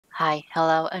Hi,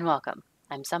 hello, and welcome.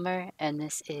 I'm Summer, and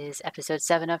this is episode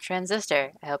 7 of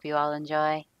Transistor. I hope you all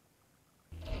enjoy.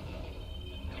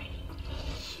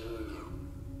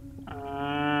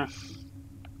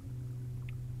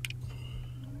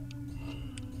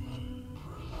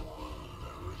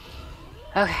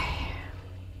 Okay.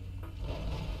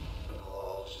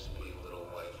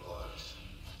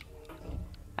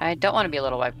 I don't want to be a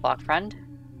little white block friend.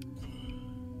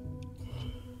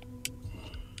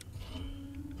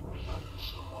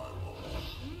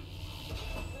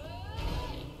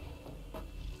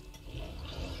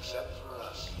 Except for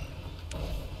us.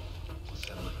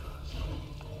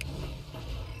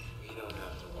 We don't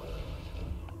have to worry.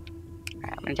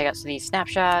 Alright, I'm gonna take out some of these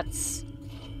snapshots.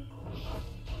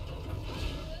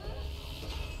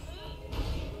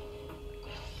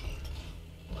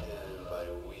 And by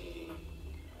we,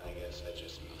 I guess I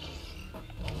just mean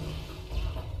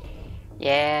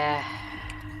Yeah.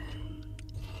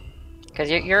 Because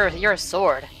you're a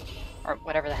sword. Or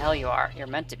whatever the hell you are. You're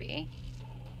meant to be.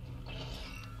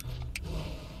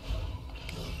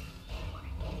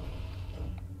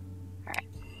 Alright.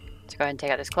 Let's go ahead and take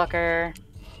out this clucker.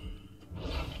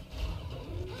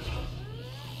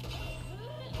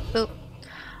 Boop.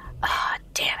 Ah,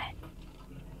 damn it.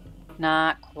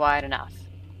 Not quite enough.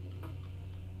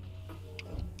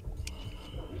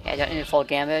 Yeah, I don't need a full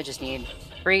gambit, I just need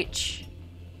breach.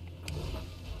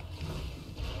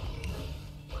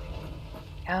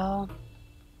 Go.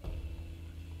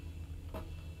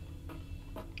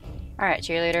 Alright,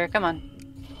 cheerleader, come on.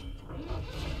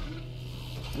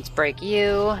 Let's break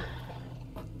you.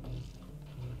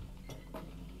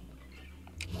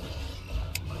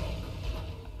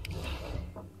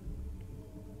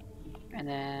 And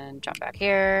then jump back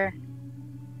here.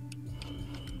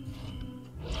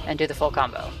 And do the full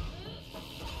combo.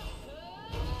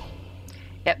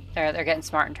 Yep, they're getting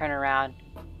smart and turning around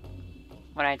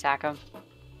when I attack them.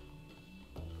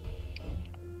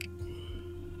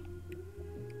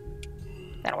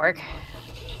 That'll work.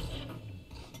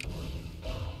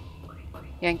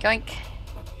 Yoink yoink.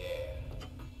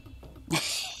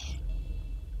 That's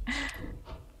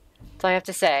all I have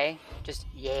to say. Just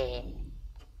yeah.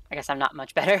 I guess I'm not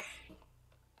much better.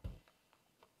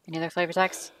 Any other flavor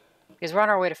text? Because we're on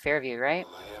our way to Fairview, right?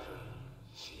 will I ever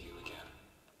see you again?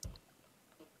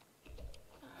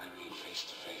 I mean face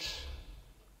to face.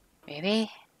 Maybe?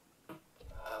 I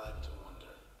like to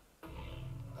wonder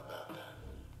about that.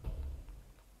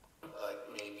 Like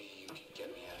maybe you could get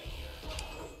me out of here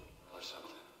or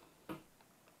something.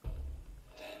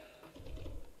 Then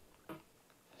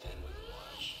we could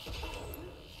watch.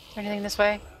 Is there anything this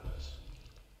way?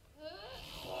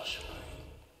 Wash away.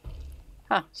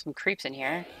 Huh, some creeps in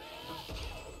here.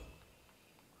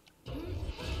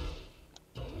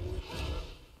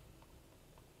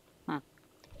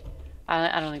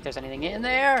 I don't think there's anything in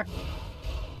there.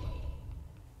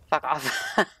 Fuck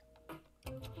off. Oh,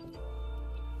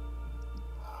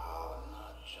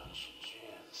 not Junction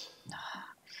Jan's.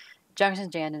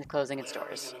 Junction Jan is closing its Where are we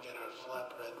doors. gonna get our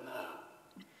flatbread now?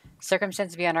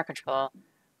 Circumstances beyond our control.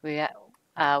 We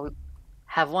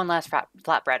have one last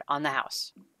flatbread on the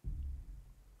house.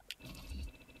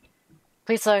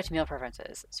 Please select meal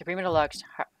preferences. Supreme Deluxe,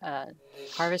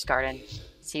 Harvest Garden,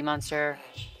 Sea Monster,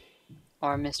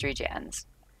 or Mystery Jan's.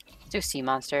 Let's do Sea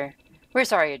Monster. We're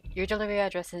sorry, your delivery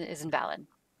address is invalid.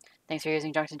 Thanks for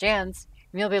using Junction Jan's.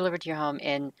 Your meal will be delivered to your home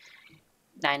in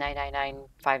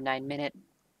 999959 minute.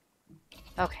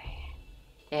 Okay.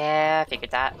 Yeah, I figured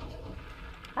that.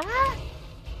 Ah!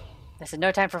 This is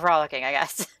no time for frolicking, I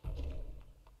guess.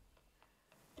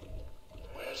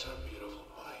 Where's our beautiful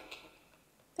bike?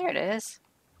 There it is.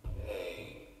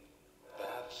 Hey,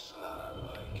 that's not our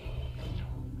bike.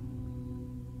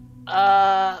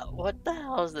 What the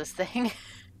hell is this thing?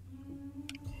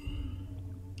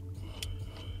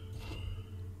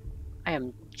 I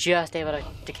am just able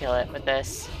to kill it with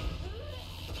this.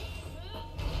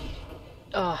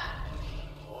 Ugh.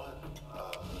 What a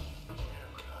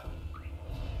haircut.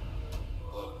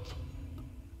 Looked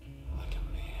like a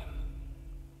man.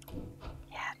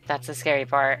 Yeah, that's the scary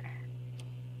part.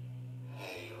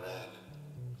 Hey, Red.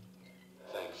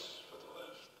 Thanks for the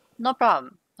lift. No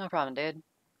problem. No problem, dude.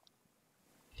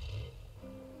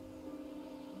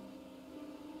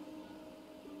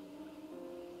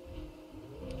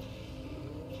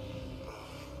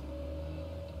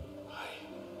 Hi.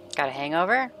 Got a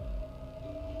hangover?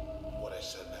 What I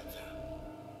said back there.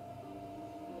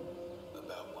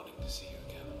 About wanting to see you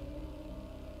again.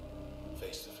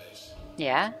 Face to face.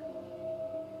 Yeah?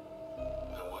 I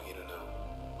want you to know.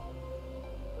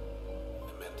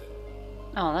 I meant it.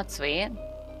 Oh, that's sweet.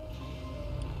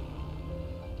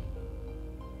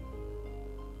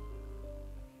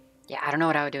 Yeah, I don't know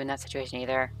what I would do in that situation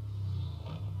either.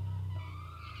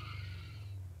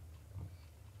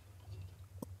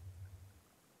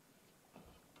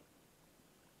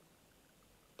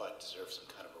 Bike deserves some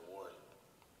kind of reward.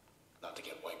 Not to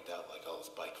get wiped out like all his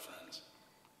bike friends.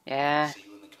 Yeah. See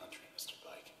you in the country, Mr.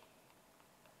 Bike.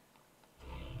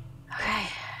 Okay.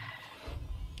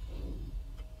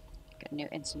 Get a new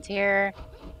instance here.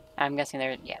 I'm guessing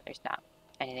there's not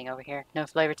anything over here. No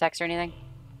flavor text or anything.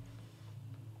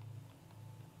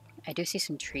 I do see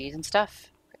some trees and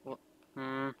stuff.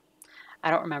 I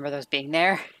don't remember those being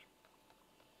there.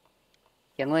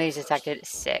 Young ladies detected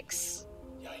 6.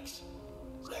 Yikes.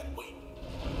 Red, wait.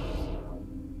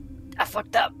 I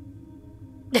fucked up.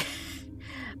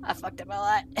 I fucked up a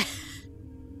lot.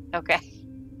 Okay.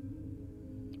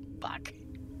 Fuck.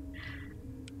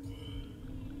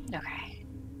 Okay.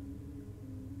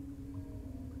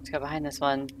 Let's go behind this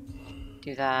one.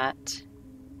 Do that.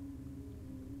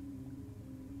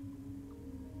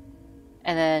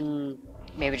 And then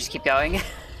maybe just keep going. Hi,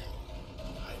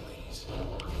 ladies.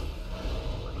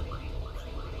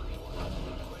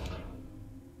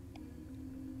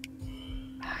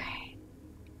 Okay.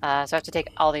 So I have to take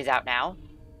all these out now.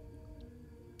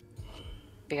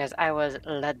 Because I was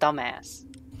la dumbass.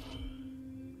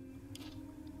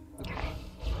 Okay.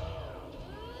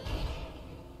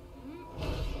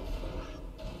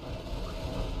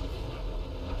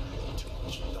 Too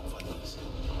much. Don't fight this.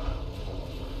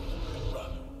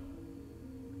 Run.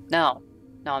 No.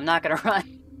 No, I'm not gonna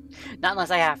run. Not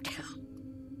unless I have to.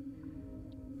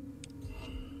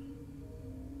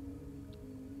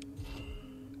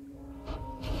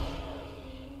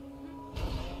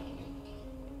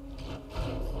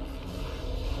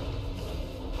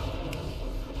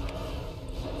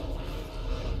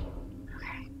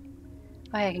 Okay.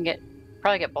 Oh, I can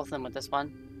probably get both of them with this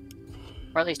one.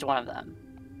 Or at least one of them.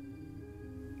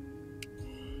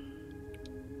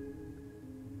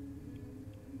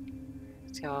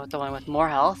 Let's go with the one with more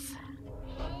health.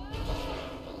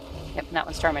 Yep, that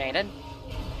one's terminated.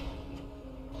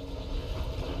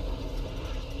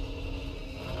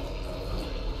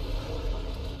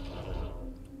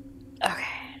 Okay.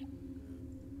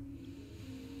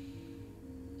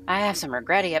 I have some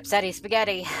regretty, upsetty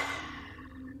spaghetti.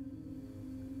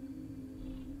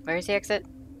 Where's the exit?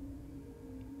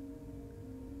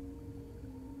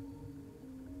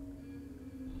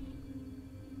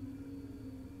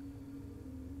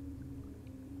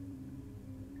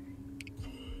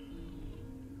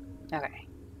 Okay.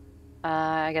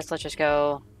 I guess let's just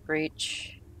go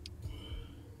breach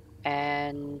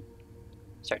and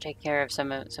start taking care of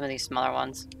some of these smaller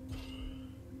ones.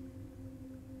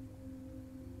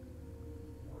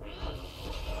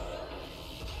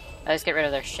 I just get rid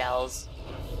of their shells.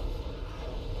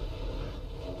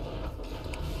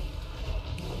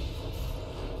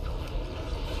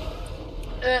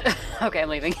 Okay, I'm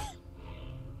leaving.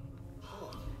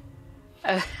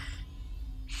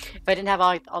 If I didn't have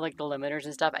all like the limiters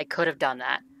and stuff, I could have done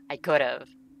that. I could have.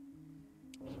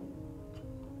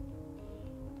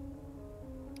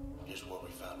 Here's where we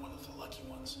found one of the lucky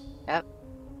ones. Yep.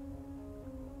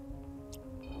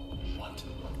 What?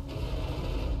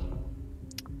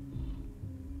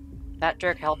 That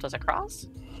jerk helped us across?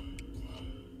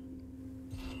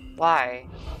 Why?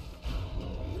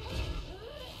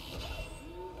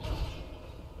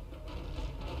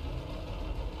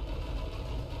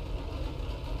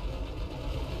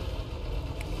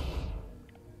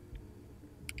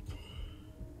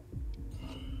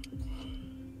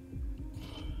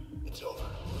 It's over.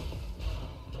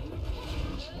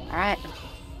 Alright.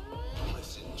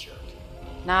 Listen, jerk.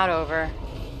 Not over.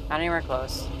 Not anywhere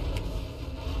close.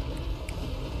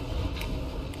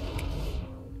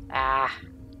 Ah.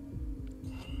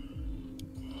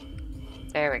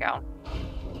 There we go.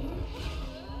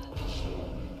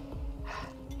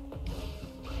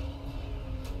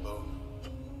 Boom.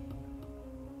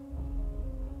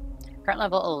 Current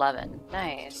level 11. Took a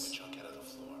Nice. chunk out of the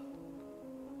floor.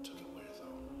 Took it where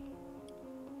though?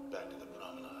 Back to the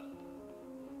promenade.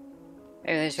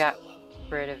 Maybe they just got Still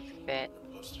up. rid of it.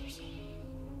 The posters.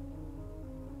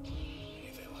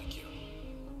 Hey, they like you.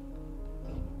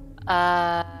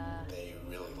 They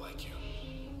really like you.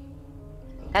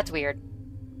 That's weird.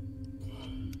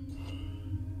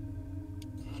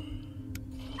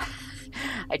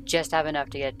 I just have enough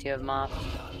to get 2 of them off.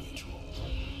 Non-mutual.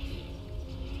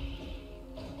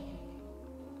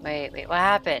 Wait, what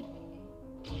happened?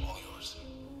 All yours.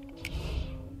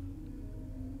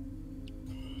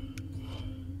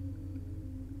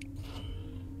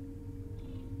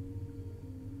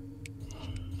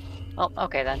 Oh,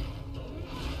 okay then.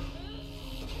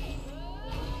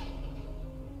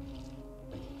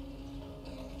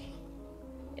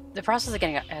 The process of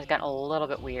has gotten a little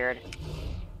bit weird.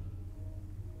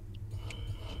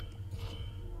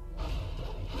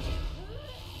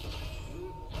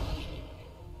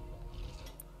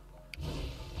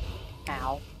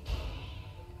 Ow.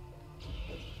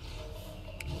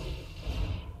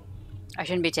 I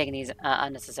shouldn't be taking these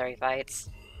unnecessary fights.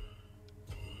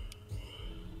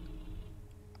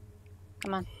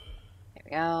 Come on. There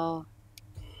we go.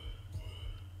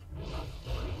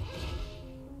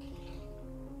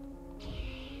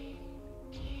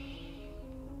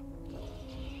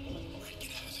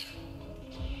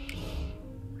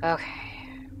 Okay.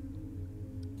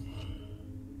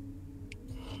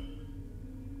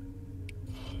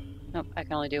 Nope, I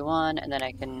can only do one, and then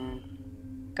I can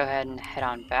go ahead and head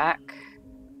on back.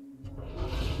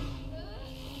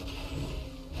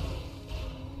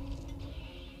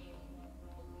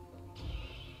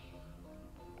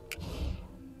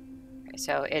 Okay,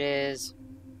 so it is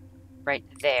right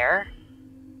there.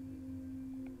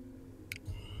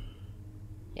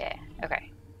 Yeah,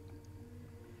 okay.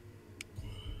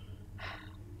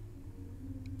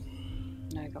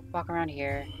 Now I go walk around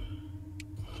here.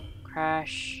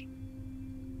 Crash.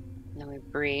 And then we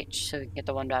breach so we can get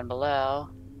the one down below.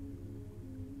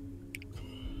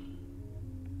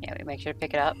 Yeah, we make sure to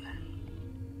pick it up.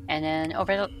 And then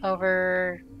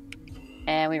over,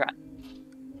 and we run.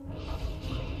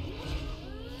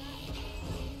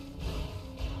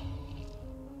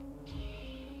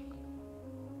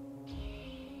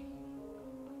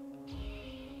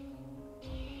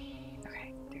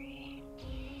 Okay, 3,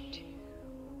 2.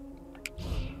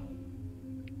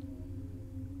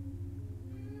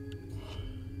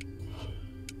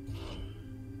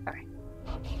 Okay.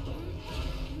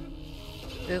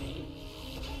 Boop.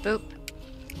 Boop.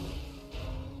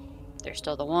 There's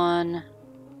still the one.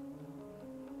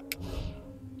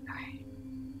 Okay.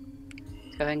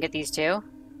 Let's go ahead and get these two.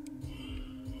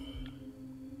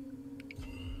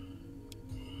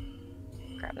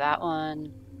 Grab that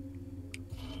one.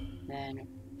 Then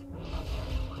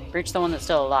reach the one that's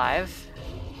still alive.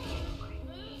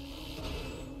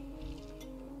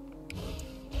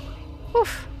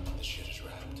 Oof. The shit is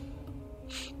wrapped.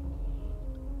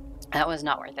 That was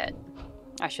not worth it.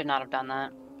 I should not have done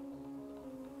that.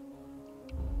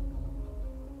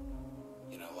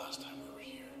 You know, last time we were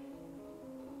here,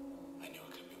 I knew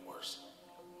it could be worse.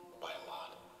 By a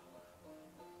lot.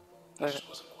 I just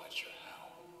wasn't quite sure how.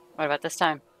 What about this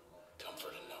time?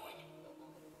 Comfort in knowing.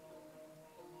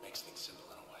 Makes things simple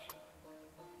in a way.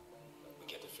 We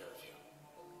get to Fairview.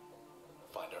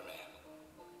 Find our man.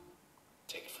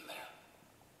 Take it from there.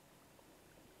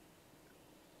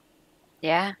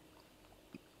 Yeah?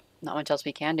 Not much else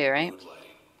we can do, right? Mood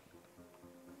lighting.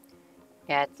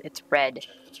 Yeah, it's red.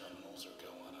 Check the terminals or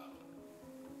go on up.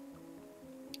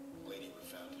 Lady we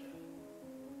found here.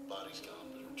 Body's gone,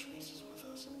 but her trace is with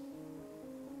us.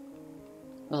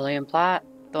 William Platt,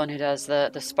 the one who does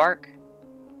the spark.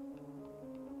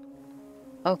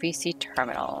 OVC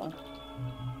terminal.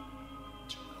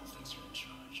 Terminal thinks you're in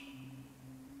charge.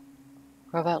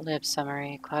 Robot lib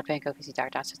summary. CloudBank OVC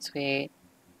diagnostic suite.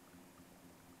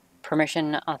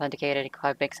 Permission authenticated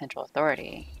CloudBank Central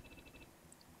Authority.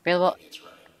 Available. Maybe it's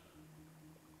right.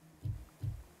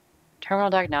 Terminal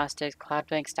diagnostics,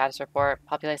 CloudBank status report,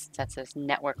 population census,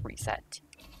 network reset.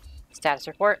 Status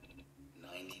report.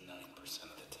 99% of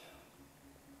the town.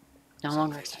 No Some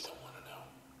longer things you accessible. don't want to know.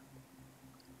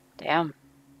 Damn.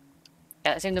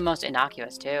 Yeah, that seemed the most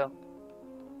innocuous too.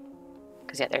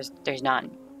 Cause yeah, there's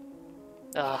none.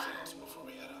 Ugh. Anything else before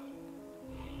we head up?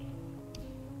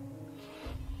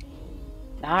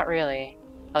 Not really.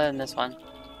 Other than this one.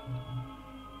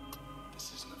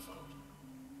 This isn't a vote.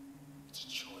 It's a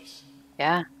choice.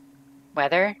 Yeah.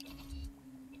 Weather.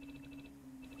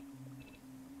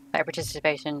 Light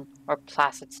participation or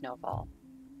placid snowfall.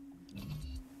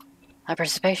 Light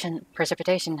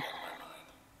precipitation.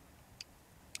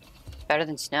 Better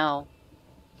than snow.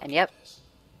 And yep,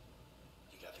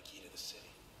 You got the key to the city.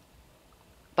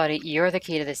 buddy, you're the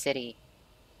key to the city.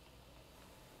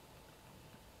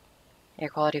 Air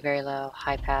quality very low,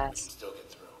 high We can pass. still get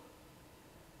through.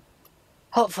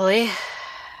 Hopefully.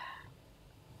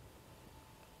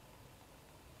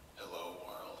 Hello,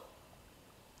 world.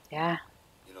 Yeah.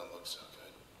 You don't look so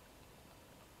good.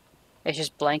 It's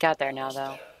just blank out there now, Almost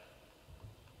though. there.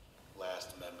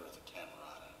 Last member of the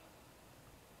camarata.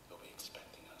 They'll be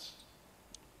expecting us.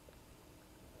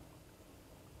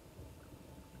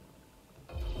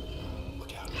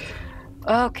 Look out.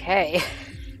 Okay.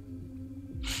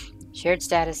 Shared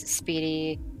status,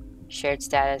 speedy. Shared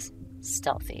status,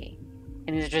 stealthy.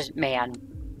 And these are just, man.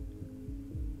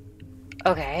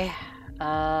 Okay.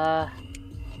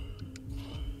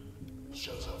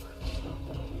 Show's over.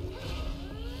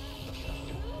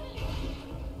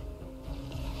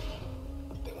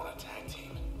 They want a tag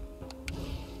team.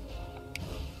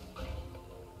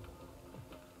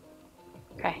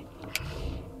 Okay.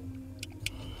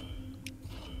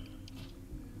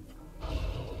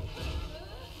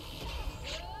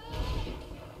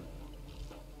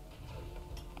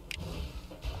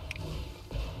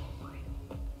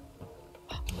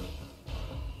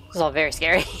 This is all very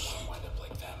scary. Wind up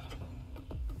like them.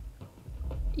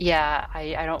 Yeah,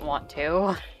 I don't want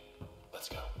to. Let's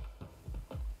go.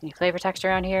 Any flavor text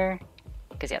around here?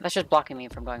 Because yeah, that's just blocking me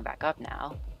from going back up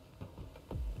now.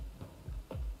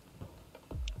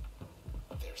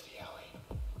 There's the alley.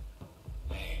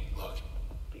 Hey, look.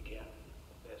 Begin.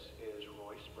 This is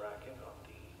Royce Brackett of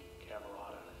the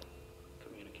Camarata,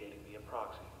 communicating via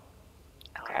proxy.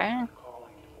 Okay. I'm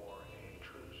calling for a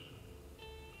truce.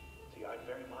 See, I'd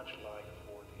very much like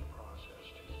for the process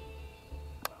to,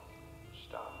 well,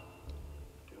 stop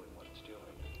doing what it's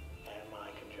doing. And my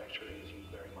conjecture is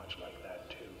you'd very much like that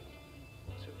too.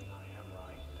 Assuming I am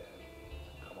right, then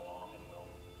come along and we'll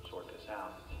sort this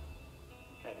out.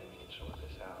 Maybe we can sort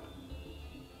this out.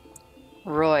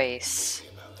 Royce. See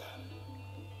about that.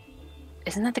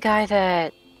 Isn't that the guy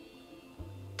that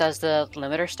does the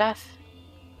limiter stuff?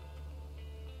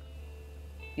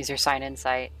 User sign in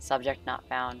site. Subject not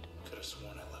found. Could have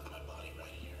sworn I left my body right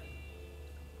here.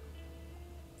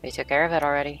 They took care of it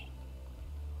already.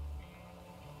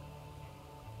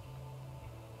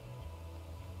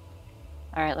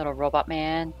 Alright, little robot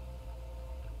man.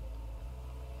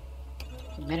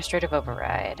 Administrative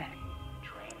override.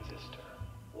 Transistor.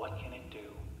 What can it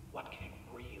do? What can it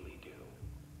really do?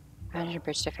 Manage a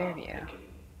bridge to Fairview. It can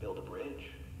build a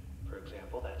bridge. For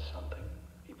example, that's something.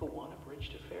 People want a bridge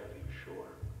to Fairview, sure.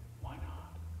 Why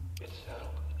not? It's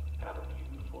settled. Have a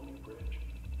beautiful new bridge.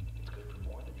 It's good for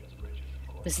more than just bridges,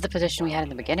 of course. This is the position we had in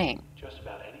the beginning. Just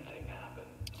about anything happen.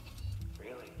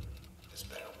 Really. This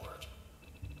better work.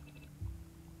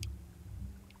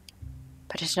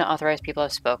 Petition to authorize people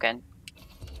have spoken.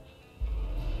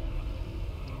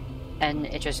 And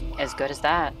it's just as good as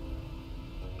that.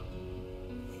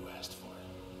 You asked for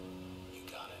it. You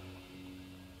got it.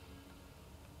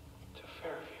 To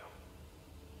Fairview.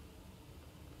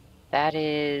 That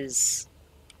is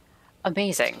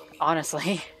amazing,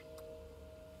 honestly.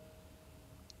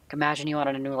 Imagine you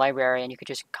wanted a new library and you could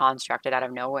just construct it out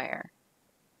of nowhere.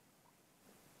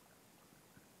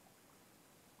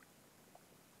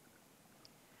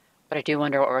 But I do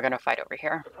wonder what we're going to fight over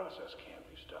here. The process can't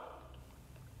be stopped.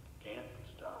 Can't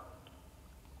be stopped.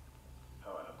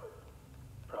 However,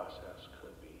 the process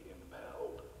could be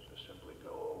impelled to simply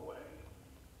go away.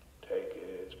 Take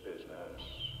its business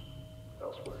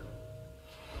elsewhere.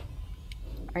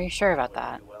 Are you sure about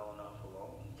that? Well enough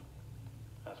alone.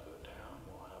 As for the town,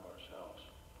 we'll have ourselves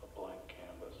a blank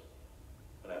canvas.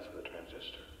 And as for the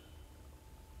transistor,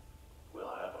 we'll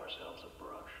have ourselves a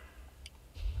brush.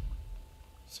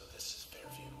 So this is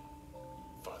Fairview.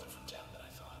 Farther from town than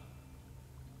I thought.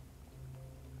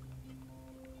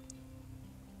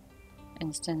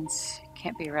 Instance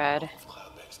can't be read. If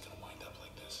Cloudback's gonna wind up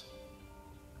like this.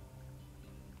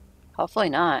 Hopefully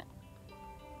not.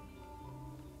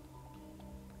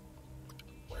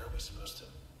 Where are we supposed to?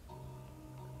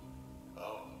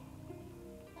 Oh,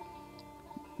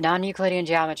 Non-Euclidean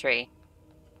geometry.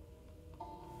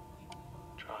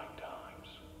 Trying times.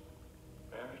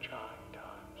 Very trying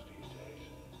times these days.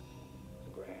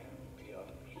 The grand, the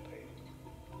others,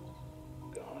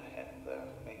 they've gone ahead,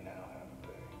 left me now, haven't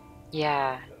they?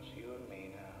 Yeah, Just you and me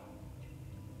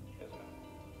now, isn't it?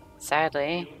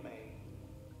 sadly. You and me.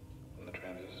 And the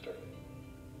transistor.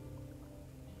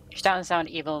 You're starting to sound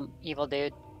evil,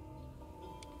 dude.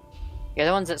 You're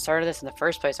the ones that started this in the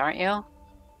first place, aren't you? yeah.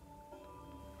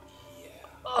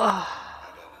 Ugh. I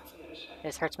got nothing.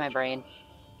 This hurts my brain.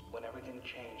 When everything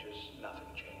changes, nothing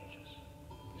changes.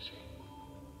 You see,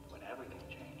 when everything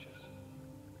changes,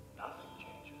 nothing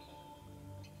changes.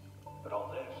 But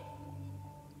all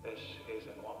this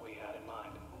isn't what we had in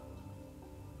mind.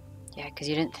 Yeah, because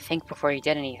you didn't think before you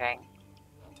did anything.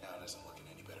 Town isn't looking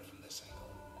any better from this angle.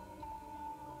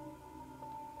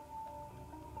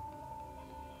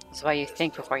 That's why you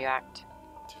think before you act.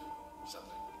 To something.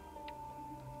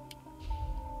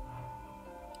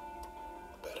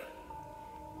 Better.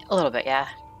 A little bit, yeah.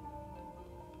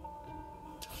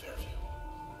 To Fairview.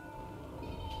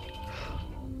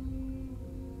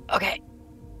 Okay.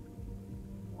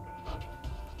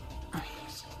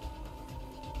 Please.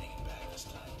 Make it back this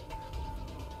time.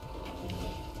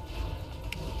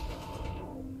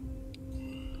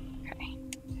 Okay.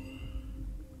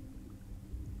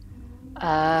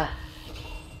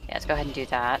 Yeah, let's go ahead and do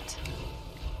that.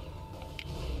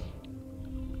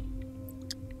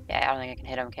 Yeah, I don't think I can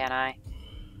hit him, can I?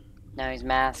 No, he's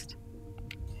masked.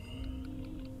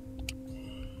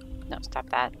 No, stop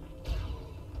that.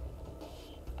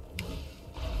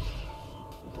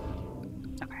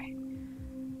 Okay.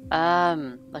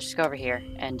 Let's just go over here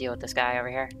and deal with this guy over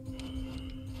here.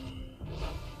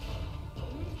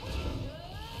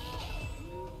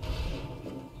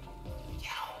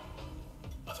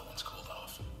 Other one's cooled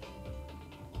off.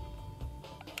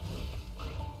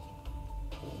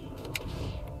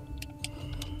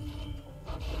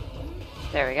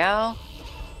 There we go.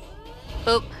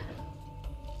 Boop.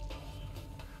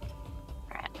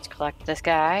 Alright, let's collect this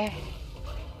guy.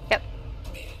 Yep.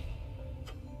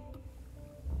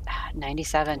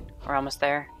 97. We're almost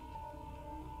there.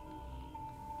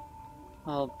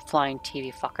 Oh, flying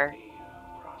TV fucker. The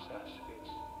process is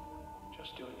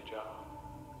just doing a job.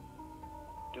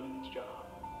 Doing its job,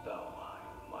 though I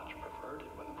much preferred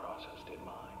it when the process did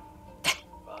mine.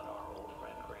 But our old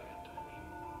friend Grant,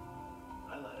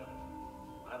 I let him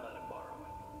borrow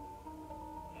it.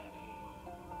 And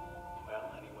well,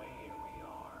 anyway, here we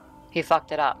are. He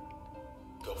fucked it up.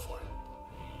 Go for it.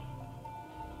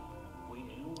 We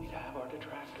knew we'd have our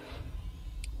detractors.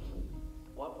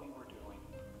 What we were doing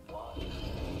was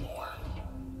More.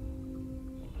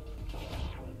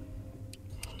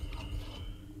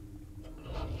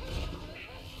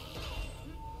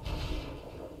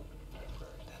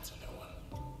 That's a new one.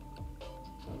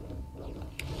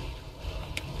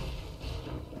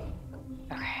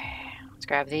 Okay, let's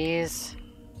grab these.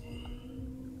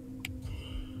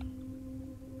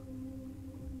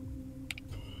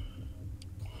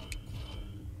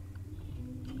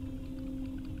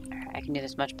 Alright, I can do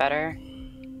this much better.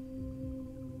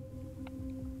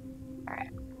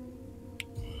 Alright.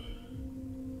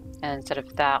 And instead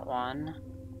of that one,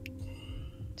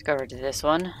 let's go over to this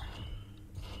one.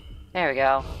 There we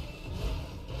go.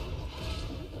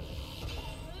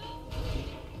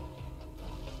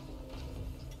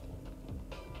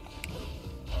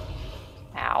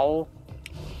 Ow.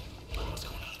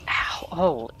 Ow.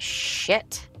 Holy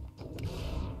shit.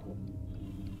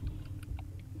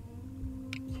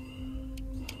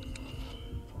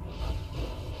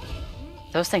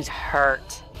 Those things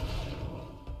hurt.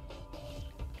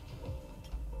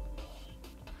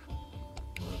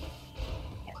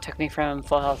 It took me from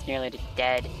full health nearly to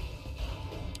dead.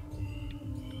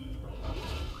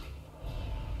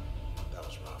 That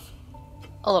was rough.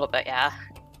 A little bit, yeah.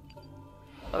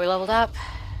 But we leveled up.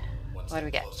 One What do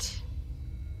we step get? closer.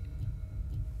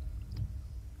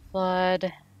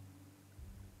 Flood.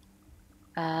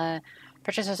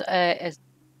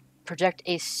 Project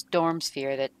a storm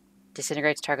sphere that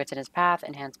disintegrates targets in its path,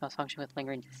 enhance most function with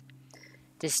lingering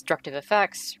destructive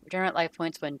effects, regenerate life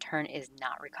points when turn is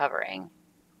not recovering.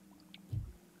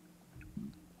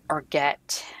 Or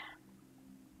get.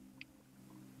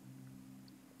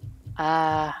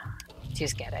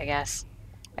 Just get, I guess.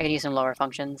 I can use some lower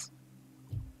functions.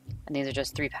 And these are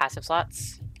just 3 passive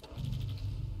slots.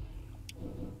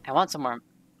 I want some more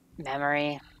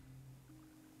memory.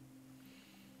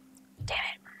 Damn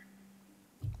it.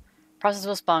 Process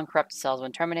will spawn corrupt cells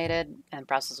when terminated, and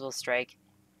process will strike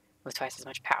with twice as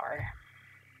much power.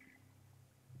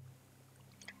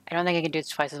 I don't think I can do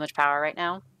twice as much power right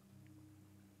now.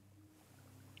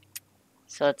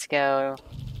 So let's go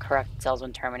corrupt cells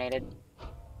when terminated.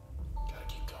 Gotta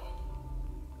keep going.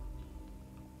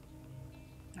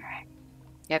 Alright.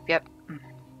 Yep.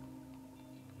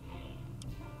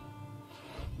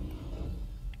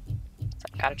 So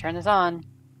I've gotta turn this on.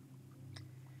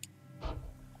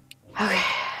 Okay.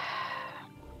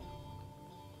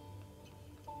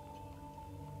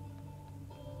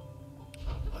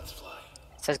 Let's fly.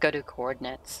 It says go to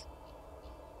coordinates.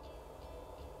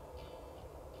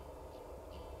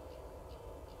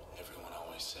 Everyone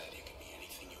always said you could be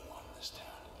anything you want in this town.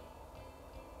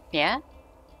 Yeah?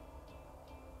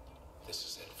 This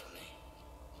is it for me.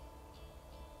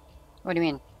 What do you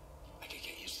mean? I could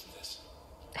get used to this.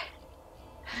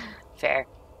 Fair.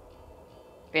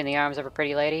 Be in the arms of a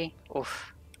pretty lady?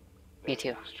 Oof. Me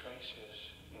too. Various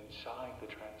traces inside the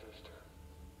transistor.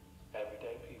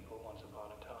 Everyday people once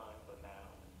upon a time, but now,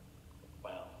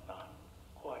 well, not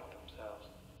quite themselves.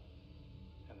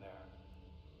 And they're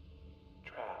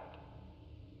trapped.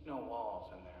 No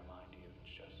walls in there, mind you.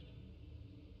 It's just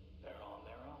they're on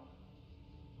their own.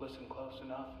 Listen close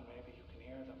enough and maybe you can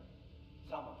hear them.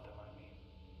 Some of them, I mean.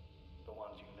 The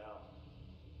ones you know.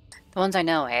 The ones I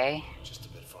know, eh? Just a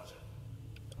bit farther.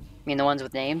 I mean the ones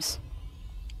with names?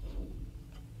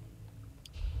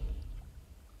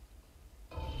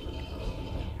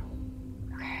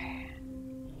 Okay.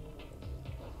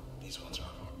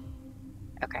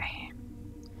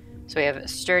 So we have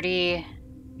sturdy,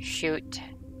 shoot,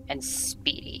 and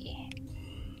speedy.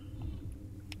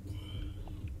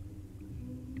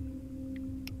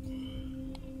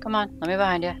 Come on, let me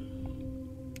behind you.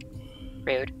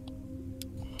 Rude.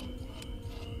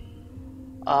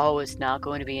 Oh, it's not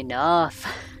going to be enough.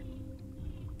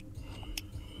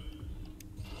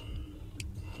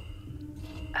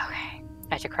 Okay, I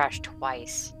have to crash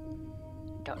twice.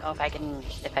 Don't know if I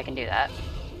can do that.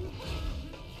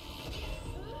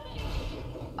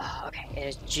 Oh, okay, it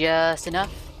is just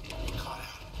enough.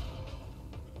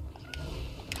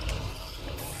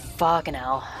 Fucking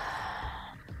hell.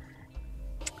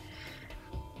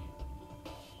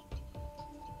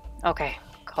 Okay,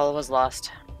 call was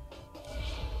lost.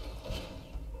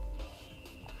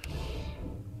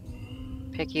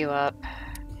 Pick you up.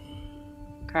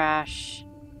 Crash.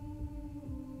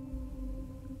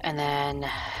 And then...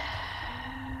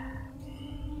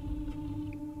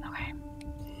 Okay.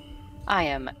 I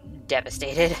am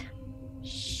devastated.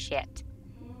 Shit.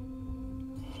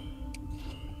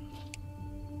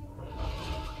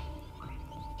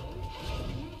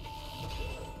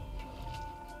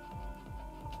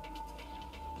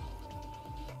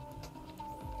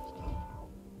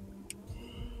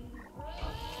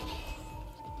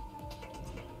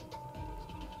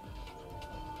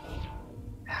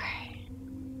 Okay.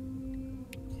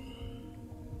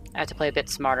 I have to play a bit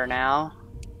smarter now.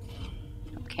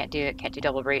 Can't do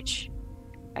double breach.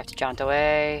 I have to jaunt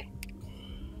away.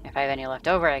 If I have any left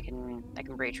over, I can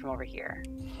breach from over here.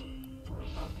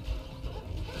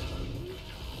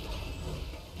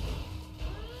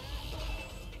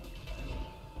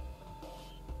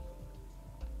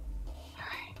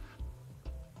 Okay.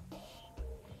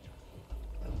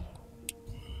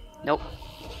 Nope.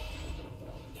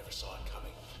 Never saw it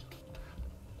coming.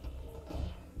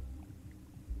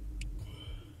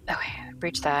 Okay,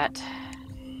 breach that.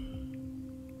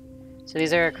 So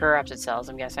these are corrupted cells,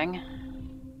 I'm guessing.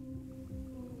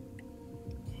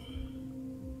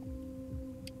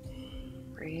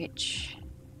 Breach.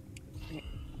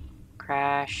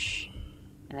 Crash.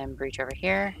 And then breach over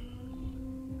here.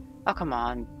 Oh, come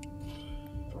on.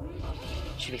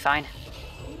 Should be fine.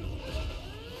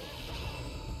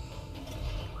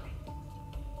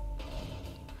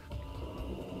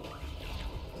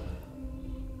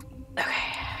 Okay.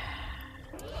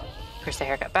 Push the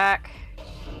haircut back.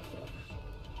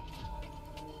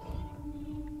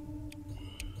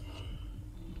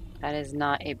 That is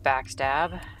not a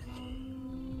backstab.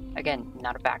 Again,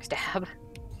 not a backstab.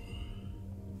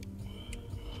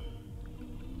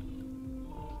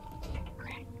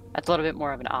 Okay. That's a little bit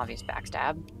more of an obvious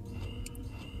backstab.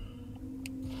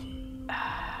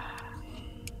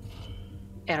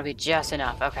 It'll be just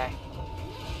enough, okay.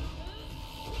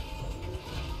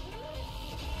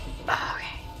 Okay.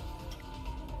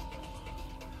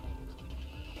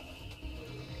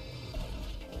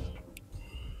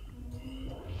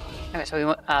 Okay, so we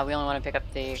only want to pick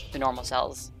up the normal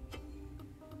cells.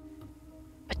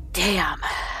 But damn!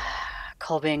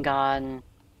 Cole being gone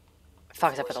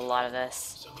fucks up with a lot of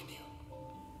this. So can you.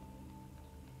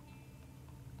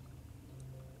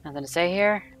 Nothing to say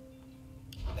here?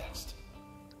 Next.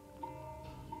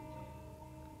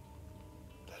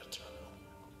 That a terminal?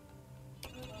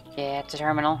 Yeah, it's a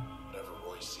terminal. Whatever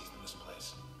Roy sees in this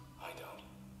place, I don't.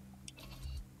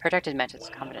 Protected methods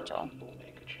confidential. People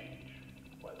make a change,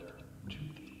 whether to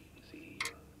the sea,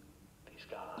 the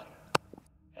sky,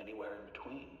 anywhere in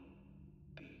between,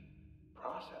 the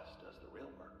process does the real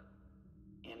work.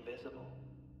 Invisible,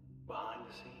 behind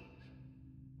the scenes.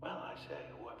 Well, I say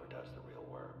whoever does the real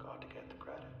work ought to get the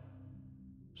credit.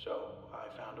 So I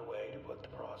found a way to put the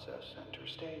process center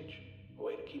stage, a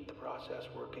way to keep the process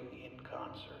working in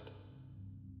concert,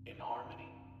 in harmony.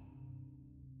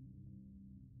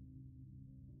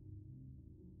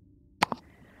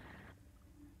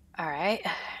 Alright.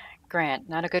 Grant,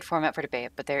 not a good format for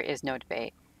debate, but there is no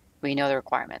debate. We know the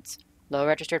requirements. Low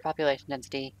registered population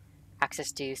density,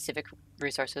 access to civic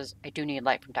resources. I do need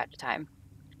light from time to time.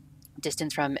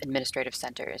 Distance from administrative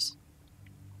centers.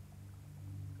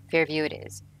 Fairview it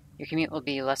is. Your commute will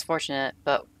be less fortunate,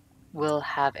 but we'll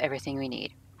have everything we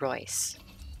need. Royce.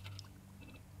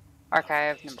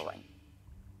 Archive number 1.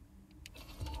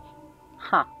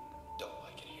 Huh. Don't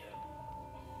like it here.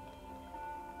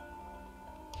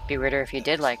 Be weirder if you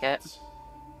did like it.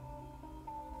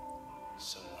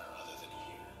 Somewhere other than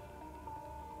here.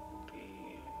 The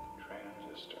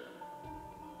transistor.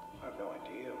 I have no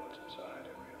idea what's inside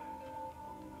it, really.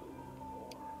 Who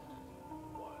or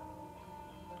what?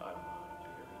 I'm not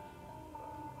here.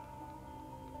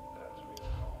 That's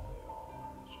really all they are.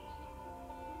 It's just...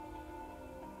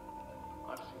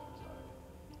 I've seen inside.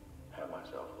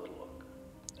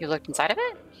 You looked inside of I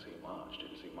it? didn't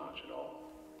see much at all.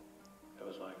 It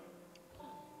was like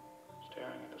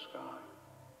staring at the sky.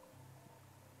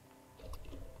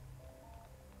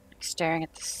 Staring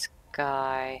at the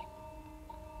sky.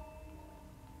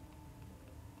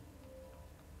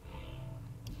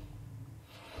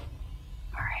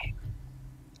 Alright.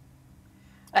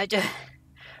 I just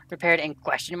repaired in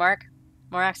question mark.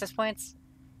 More access points?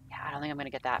 Yeah, I don't think I'm gonna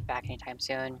get that back anytime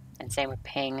soon. And same with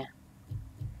ping.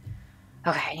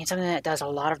 Okay, I need something that does a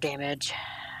lot of damage.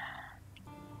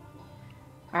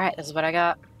 Alright, this is what I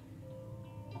got.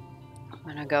 I'm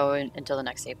gonna go until the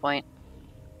next save point.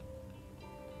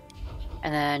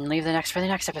 And then leave the next for the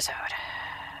next episode.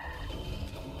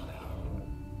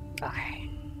 Okay.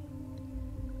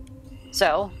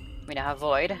 So, we now have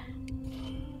Void.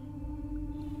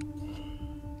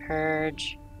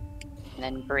 Purge. And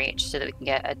then Breach so that we can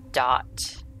get a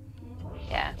dot.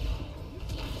 Yeah.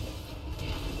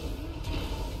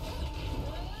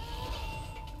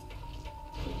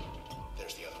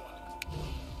 There's the other one.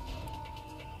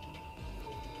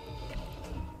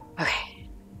 Okay.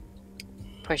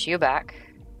 Push you back.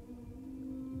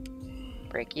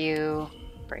 Break you.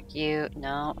 Break you.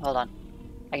 No, hold on.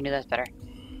 I can do this better.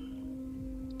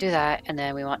 Do that, and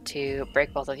then we want to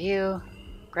break both of you,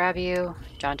 grab you,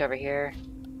 jaunt over here,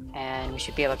 and we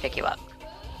should be able to pick you up.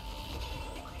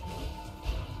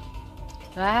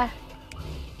 Ah?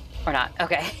 Or not.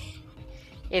 Okay.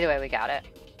 Either way, we got it.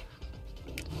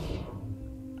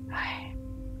 Okay.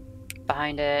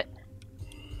 Behind it.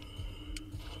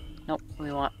 Nope,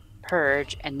 we want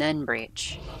Purge and then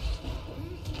Breach.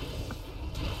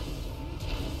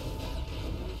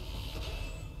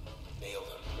 Nailed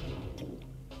him.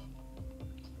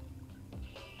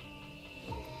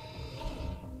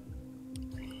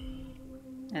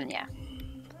 And yeah.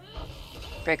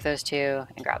 Break those two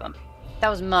and grab them. That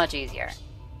was much easier.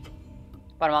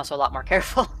 But I'm also a lot more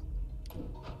careful.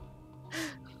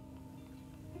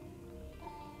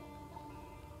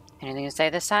 Anything to say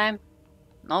this time?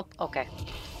 Nope. Okay.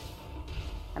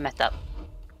 I messed up.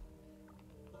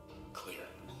 Clear.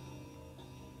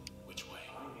 Which way?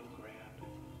 I knew Grant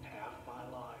half my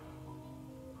life.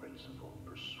 Principled,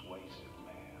 persuasive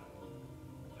man.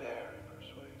 Very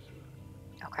persuasive.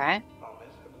 Okay. I'll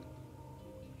miss him.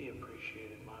 He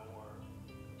appreciated my work.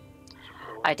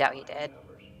 I doubt he Supported my did.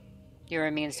 endeavors. You were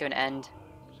a means to an end. It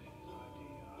was his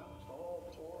idea. I was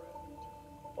all for it.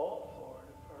 All for it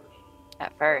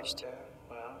at first. At first.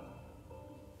 But then,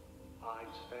 well,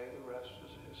 I'd say the rest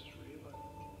is history, but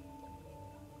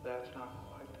that's not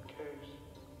quite the case.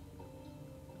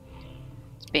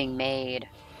 It's being made.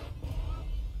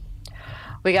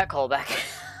 We got Cole back.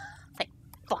 Thank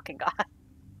fucking God.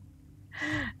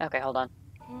 Okay, hold on.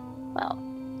 Well,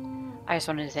 I just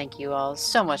wanted to thank you all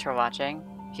so much for watching.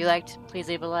 If you liked, please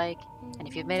leave a like. And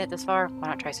if you've made it this far, why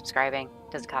not try subscribing?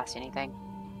 It doesn't cost you anything.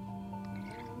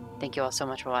 Thank you all so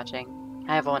much for watching.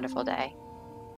 Have a wonderful day.